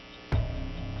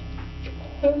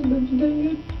 Husband's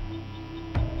dead.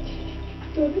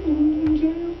 Got him in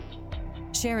jail.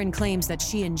 Sharon claims that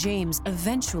she and James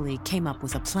eventually came up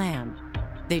with a plan.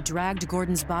 They dragged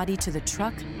Gordon's body to the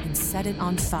truck and set it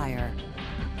on fire.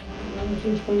 I was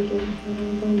just thinking, I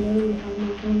don't know how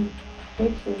I'm going to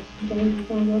fix this. James is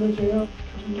going to go to jail.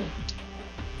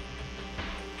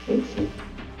 Fix it.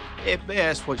 At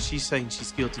best, what she's saying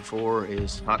she's guilty for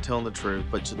is not telling the truth,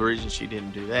 but the reason she didn't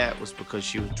do that was because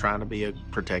she was trying to be a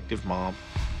protective mom.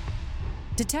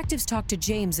 Detectives talked to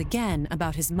James again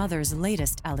about his mother's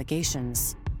latest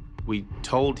allegations. We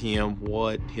told him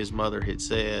what his mother had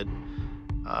said.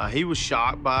 He was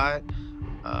shocked by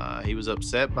it. He was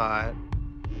upset by it.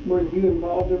 Were you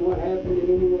involved in what happened in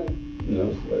any way?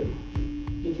 No, sir.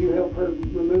 Did you help her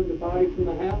remove the body from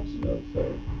the house? No,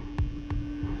 sir.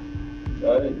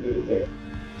 I didn't do it there.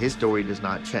 His story does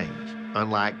not change,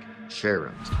 unlike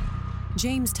Sharon's.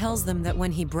 James tells them that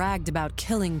when he bragged about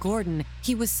killing Gordon,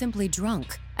 he was simply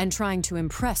drunk and trying to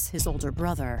impress his older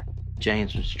brother.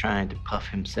 James was trying to puff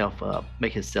himself up,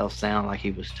 make himself sound like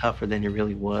he was tougher than he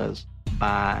really was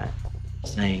by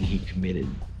saying he committed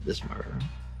this murder.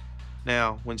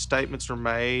 Now, when statements are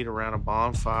made around a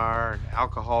bonfire and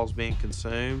alcohol is being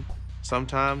consumed,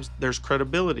 sometimes there's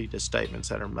credibility to statements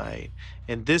that are made.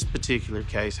 In this particular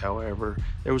case, however,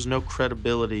 there was no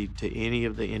credibility to any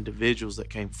of the individuals that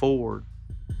came forward.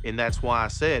 And that's why I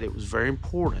said it was very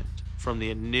important from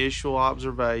the initial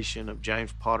observation of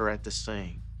James Potter at the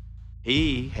scene.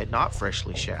 He had not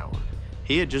freshly showered.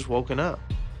 He had just woken up.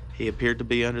 He appeared to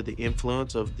be under the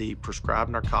influence of the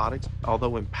prescribed narcotics.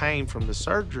 Although in pain from the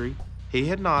surgery, he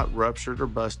had not ruptured or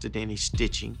busted any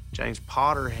stitching. James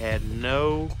Potter had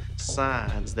no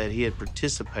signs that he had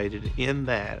participated in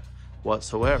that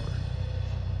whatsoever.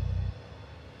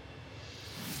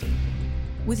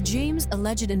 With James'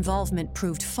 alleged involvement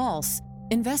proved false,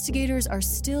 investigators are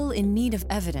still in need of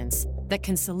evidence that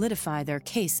can solidify their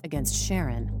case against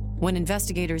Sharon. When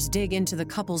investigators dig into the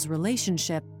couple's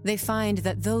relationship, they find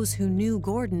that those who knew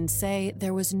Gordon say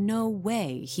there was no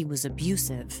way he was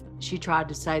abusive. She tried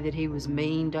to say that he was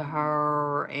mean to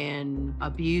her and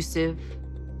abusive,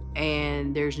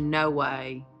 and there's no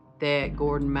way that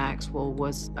Gordon Maxwell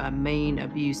was a mean,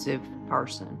 abusive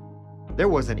person. There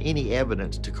wasn't any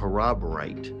evidence to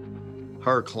corroborate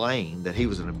her claim that he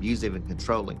was an abusive and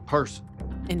controlling person.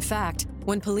 In fact,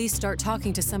 when police start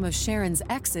talking to some of Sharon's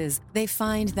exes, they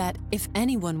find that if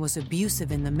anyone was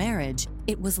abusive in the marriage,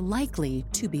 it was likely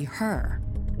to be her.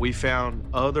 We found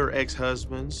other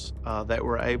ex-husbands that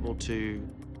were able to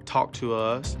talk to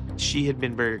us. She had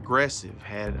been very aggressive,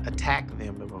 had attacked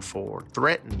them before,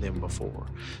 threatened them before.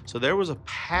 So there was a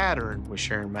pattern with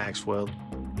Sharon Maxwell.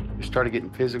 We started getting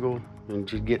physical and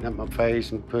just getting up my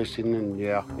face and pushing, and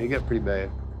yeah, it got pretty bad.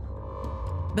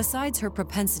 Besides her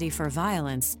propensity for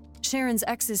violence, Sharon's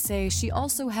exes say she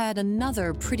also had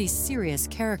another pretty serious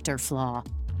character flaw: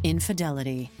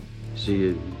 infidelity.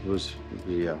 She was,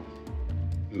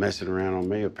 messing around on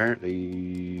me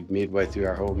apparently midway through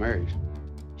our whole marriage.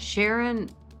 Sharon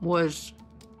was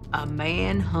a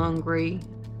man-hungry,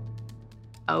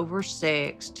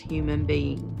 oversexed human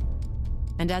being.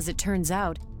 And as it turns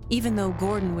out, even though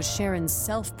Gordon was Sharon's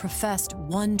self-professed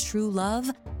one true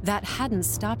love, that hadn't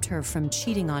stopped her from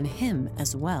cheating on him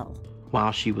as well.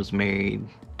 While she was married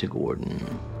to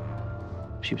Gordon,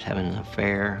 she was having an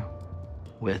affair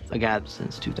with a guy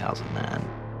since 2009.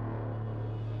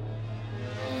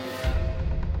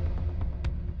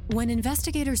 When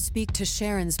investigators speak to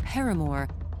Sharon's paramour,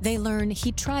 they learn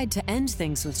he tried to end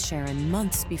things with Sharon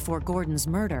months before Gordon's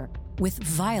murder, with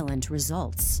violent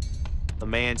results. The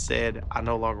man said, "I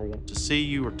no longer want to see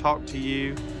you or talk to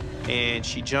you." and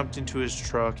she jumped into his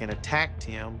truck and attacked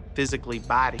him, physically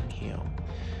biting him.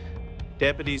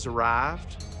 Deputies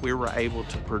arrived. We were able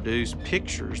to produce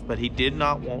pictures, but he did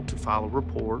not want to file a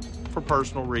report for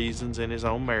personal reasons in his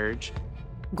own marriage.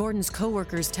 Gordon's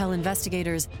co-workers tell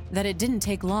investigators that it didn't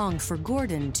take long for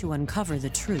Gordon to uncover the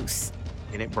truth.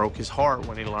 And it broke his heart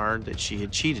when he learned that she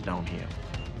had cheated on him,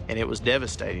 and it was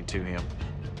devastating to him.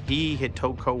 He had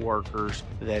told co-workers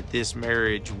that this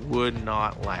marriage would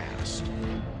not last.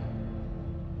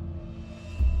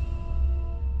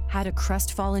 Had a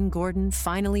crestfallen Gordon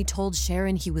finally told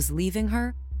Sharon he was leaving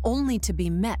her, only to be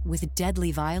met with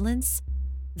deadly violence?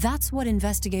 That's what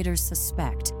investigators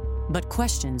suspect, but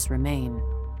questions remain.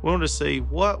 We wanted to see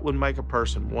what would make a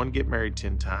person, one, get married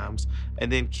 10 times,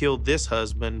 and then kill this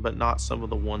husband, but not some of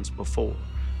the ones before.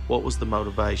 What was the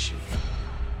motivation?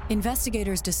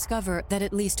 Investigators discover that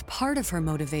at least part of her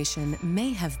motivation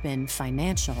may have been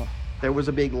financial. There was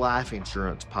a big life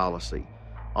insurance policy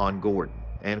on Gordon.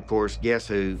 And of course, guess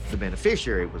who the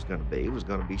beneficiary was going to be? It was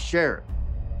going to be Sharon.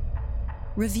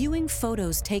 Reviewing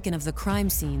photos taken of the crime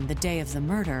scene the day of the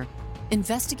murder,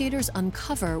 investigators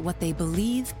uncover what they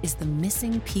believe is the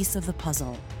missing piece of the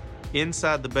puzzle.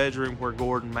 Inside the bedroom where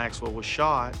Gordon Maxwell was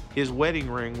shot, his wedding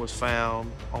ring was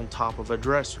found on top of a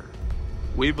dresser.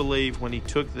 We believe when he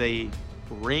took the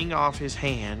ring off his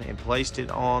hand and placed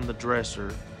it on the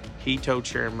dresser, he told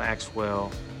Sharon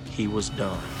Maxwell he was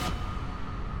done.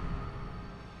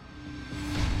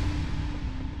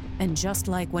 And just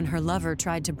like when her lover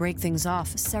tried to break things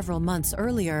off several months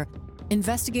earlier,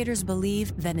 investigators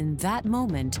believe that in that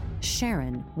moment,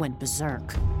 Sharon went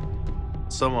berserk.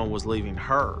 Someone was leaving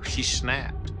her. She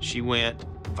snapped. She went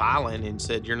violent and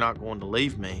said, "You're not going to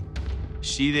leave me."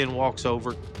 She then walks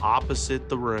over opposite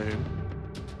the room,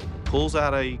 pulls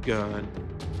out a gun,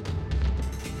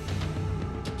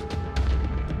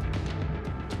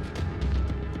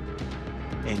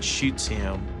 and shoots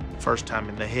him, first time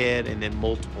in the head and then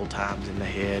multiple times in the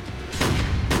head.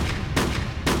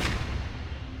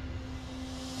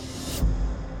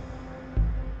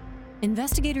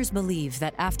 Investigators believe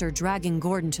that after dragging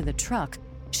Gordon to the truck,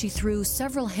 she threw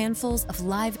several handfuls of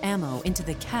live ammo into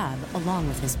the cab along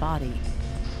with his body.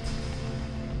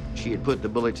 She had put the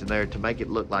bullets in there to make it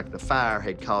look like the fire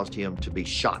had caused him to be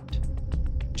shot.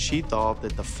 She thought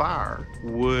that the fire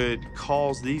would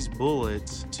cause these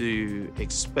bullets to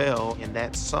expel, and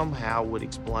that somehow would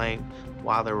explain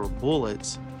why there were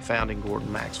bullets found in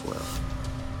Gordon Maxwell.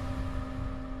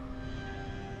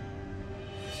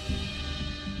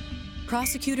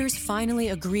 Prosecutors finally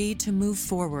agreed to move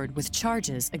forward with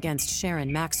charges against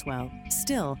Sharon Maxwell.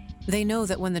 Still, they know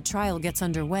that when the trial gets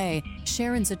underway,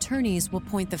 Sharon's attorneys will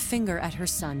point the finger at her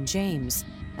son, James.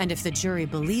 And if the jury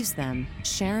believes them,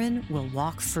 Sharon will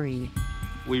walk free.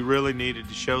 We really needed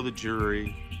to show the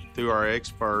jury, through our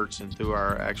experts and through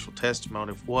our actual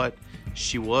testimony, of what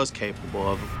she was capable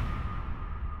of.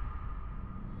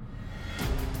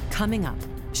 Coming up,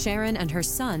 Sharon and her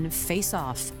son face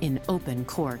off in open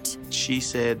court. She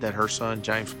said that her son,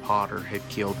 James Potter, had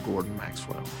killed Gordon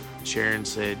Maxwell. Sharon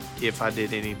said, if I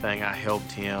did anything, I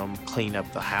helped him clean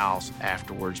up the house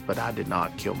afterwards, but I did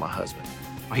not kill my husband.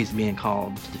 He's being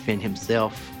called to defend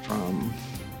himself from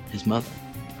his mother.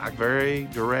 I very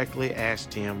directly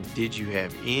asked him, did you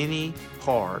have any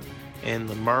part in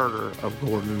the murder of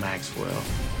Gordon Maxwell?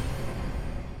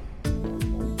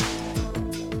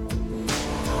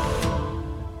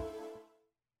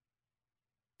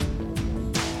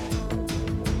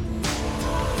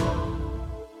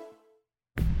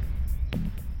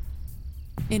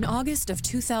 In August of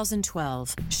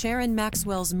 2012, Sharon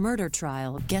Maxwell's murder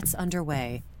trial gets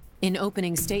underway. In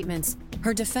opening statements,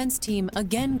 her defense team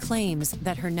again claims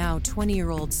that her now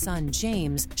 20-year-old son,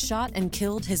 James, shot and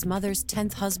killed his mother's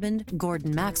 10th husband,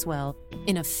 Gordon Maxwell,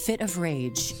 in a fit of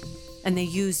rage. And they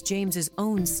use James's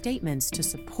own statements to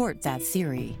support that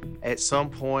theory. At some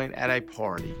point at a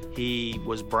party, he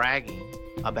was bragging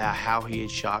about how he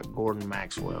had shot Gordon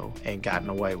Maxwell and gotten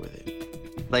away with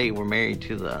it. They were married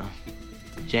to the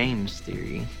James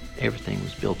theory. Everything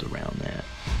was built around that.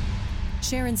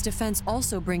 Sharon's defense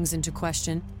also brings into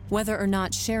question whether or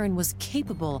not Sharon was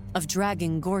capable of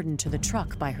dragging Gordon to the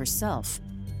truck by herself.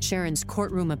 Sharon's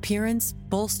courtroom appearance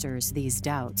bolsters these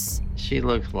doubts. She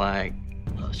looked like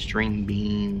a string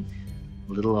bean,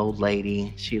 little old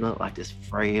lady. She looked like this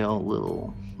frail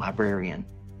little librarian.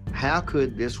 How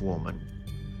could this woman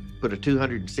put a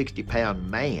 260-pound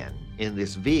man in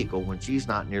this vehicle when she's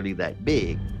not nearly that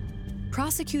big?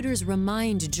 Prosecutors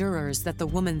remind jurors that the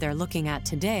woman they're looking at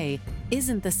today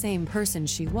isn't the same person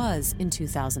she was in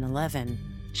 2011.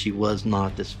 She was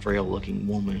not this frail-looking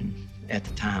woman at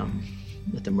the time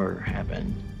that the murder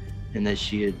happened, and that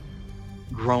she had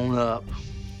grown up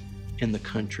in the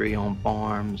country on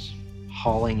farms,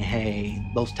 hauling hay,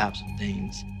 those types of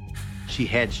things. She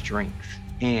had strength,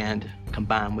 and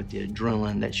combined with the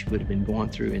adrenaline that she would have been going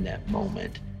through in that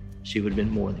moment, she would have been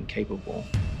more than capable.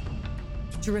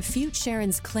 To refute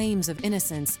Sharon's claims of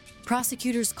innocence,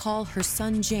 prosecutors call her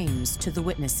son James to the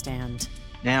witness stand.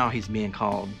 Now he's being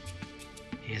called.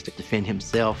 He has to defend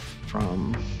himself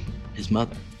from his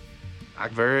mother. I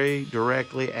very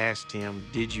directly asked him,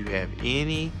 did you have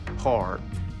any part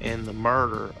in the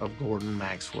murder of Gordon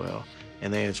Maxwell?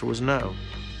 And the answer was no.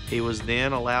 He was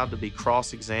then allowed to be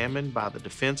cross-examined by the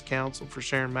defense counsel for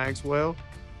Sharon Maxwell,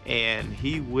 and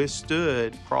he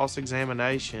withstood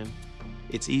cross-examination.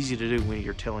 It's easy to do when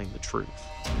you're telling the truth.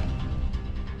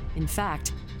 In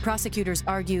fact, prosecutors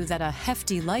argue that a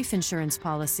hefty life insurance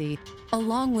policy,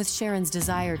 along with Sharon's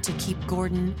desire to keep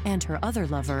Gordon and her other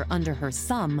lover under her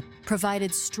thumb,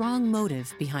 provided strong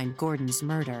motive behind Gordon's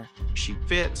murder. She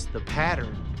fits the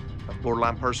pattern of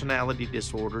borderline personality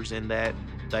disorders in that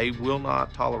they will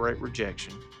not tolerate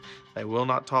rejection. They will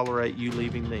not tolerate you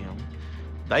leaving them.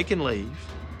 They can leave,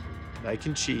 they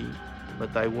can cheat,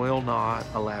 but they will not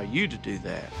allow you to do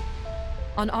that.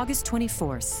 On August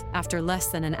 24th, after less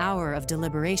than an hour of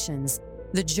deliberations,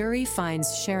 the jury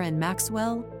finds Sharon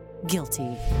Maxwell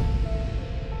guilty.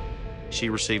 She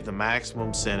received the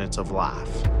maximum sentence of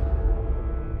life.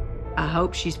 I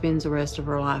hope she spends the rest of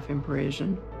her life in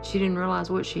prison. She didn't realize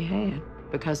what she had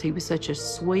because he was such a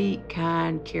sweet,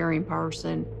 kind, caring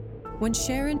person. When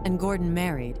Sharon and Gordon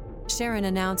married, Sharon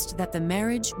announced that the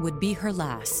marriage would be her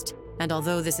last. And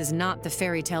although this is not the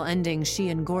fairy tale ending she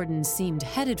and Gordon seemed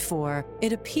headed for,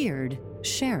 it appeared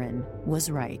Sharon was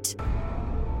right.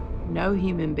 No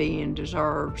human being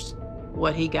deserves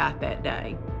what he got that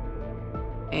day.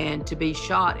 And to be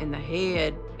shot in the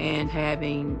head and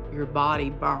having your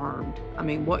body burned, I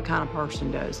mean, what kind of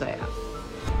person does that?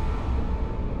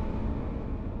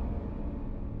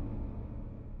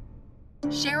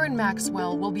 Sharon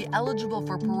Maxwell will be eligible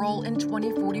for parole in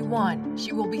 2041.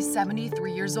 She will be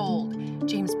 73 years old.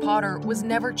 James Potter was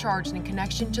never charged in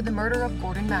connection to the murder of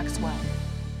Gordon Maxwell.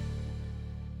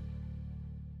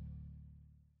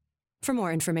 For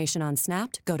more information on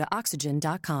Snapped, go to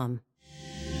oxygen.com.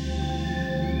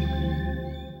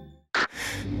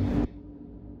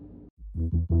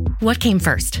 What came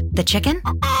first, the chicken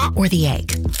or the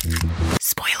egg?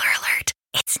 Spoiler alert,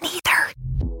 it's neither.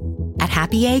 At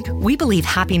Happy Egg, we believe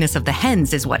happiness of the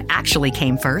hens is what actually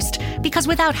came first, because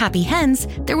without happy hens,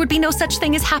 there would be no such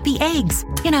thing as happy eggs.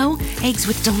 You know, eggs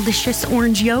with delicious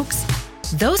orange yolks.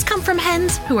 Those come from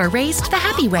hens who are raised the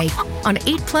happy way on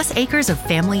 8+ acres of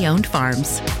family-owned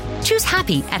farms. Choose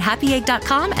happy at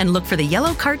happyegg.com and look for the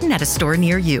yellow carton at a store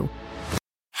near you.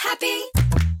 Happy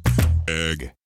Egg.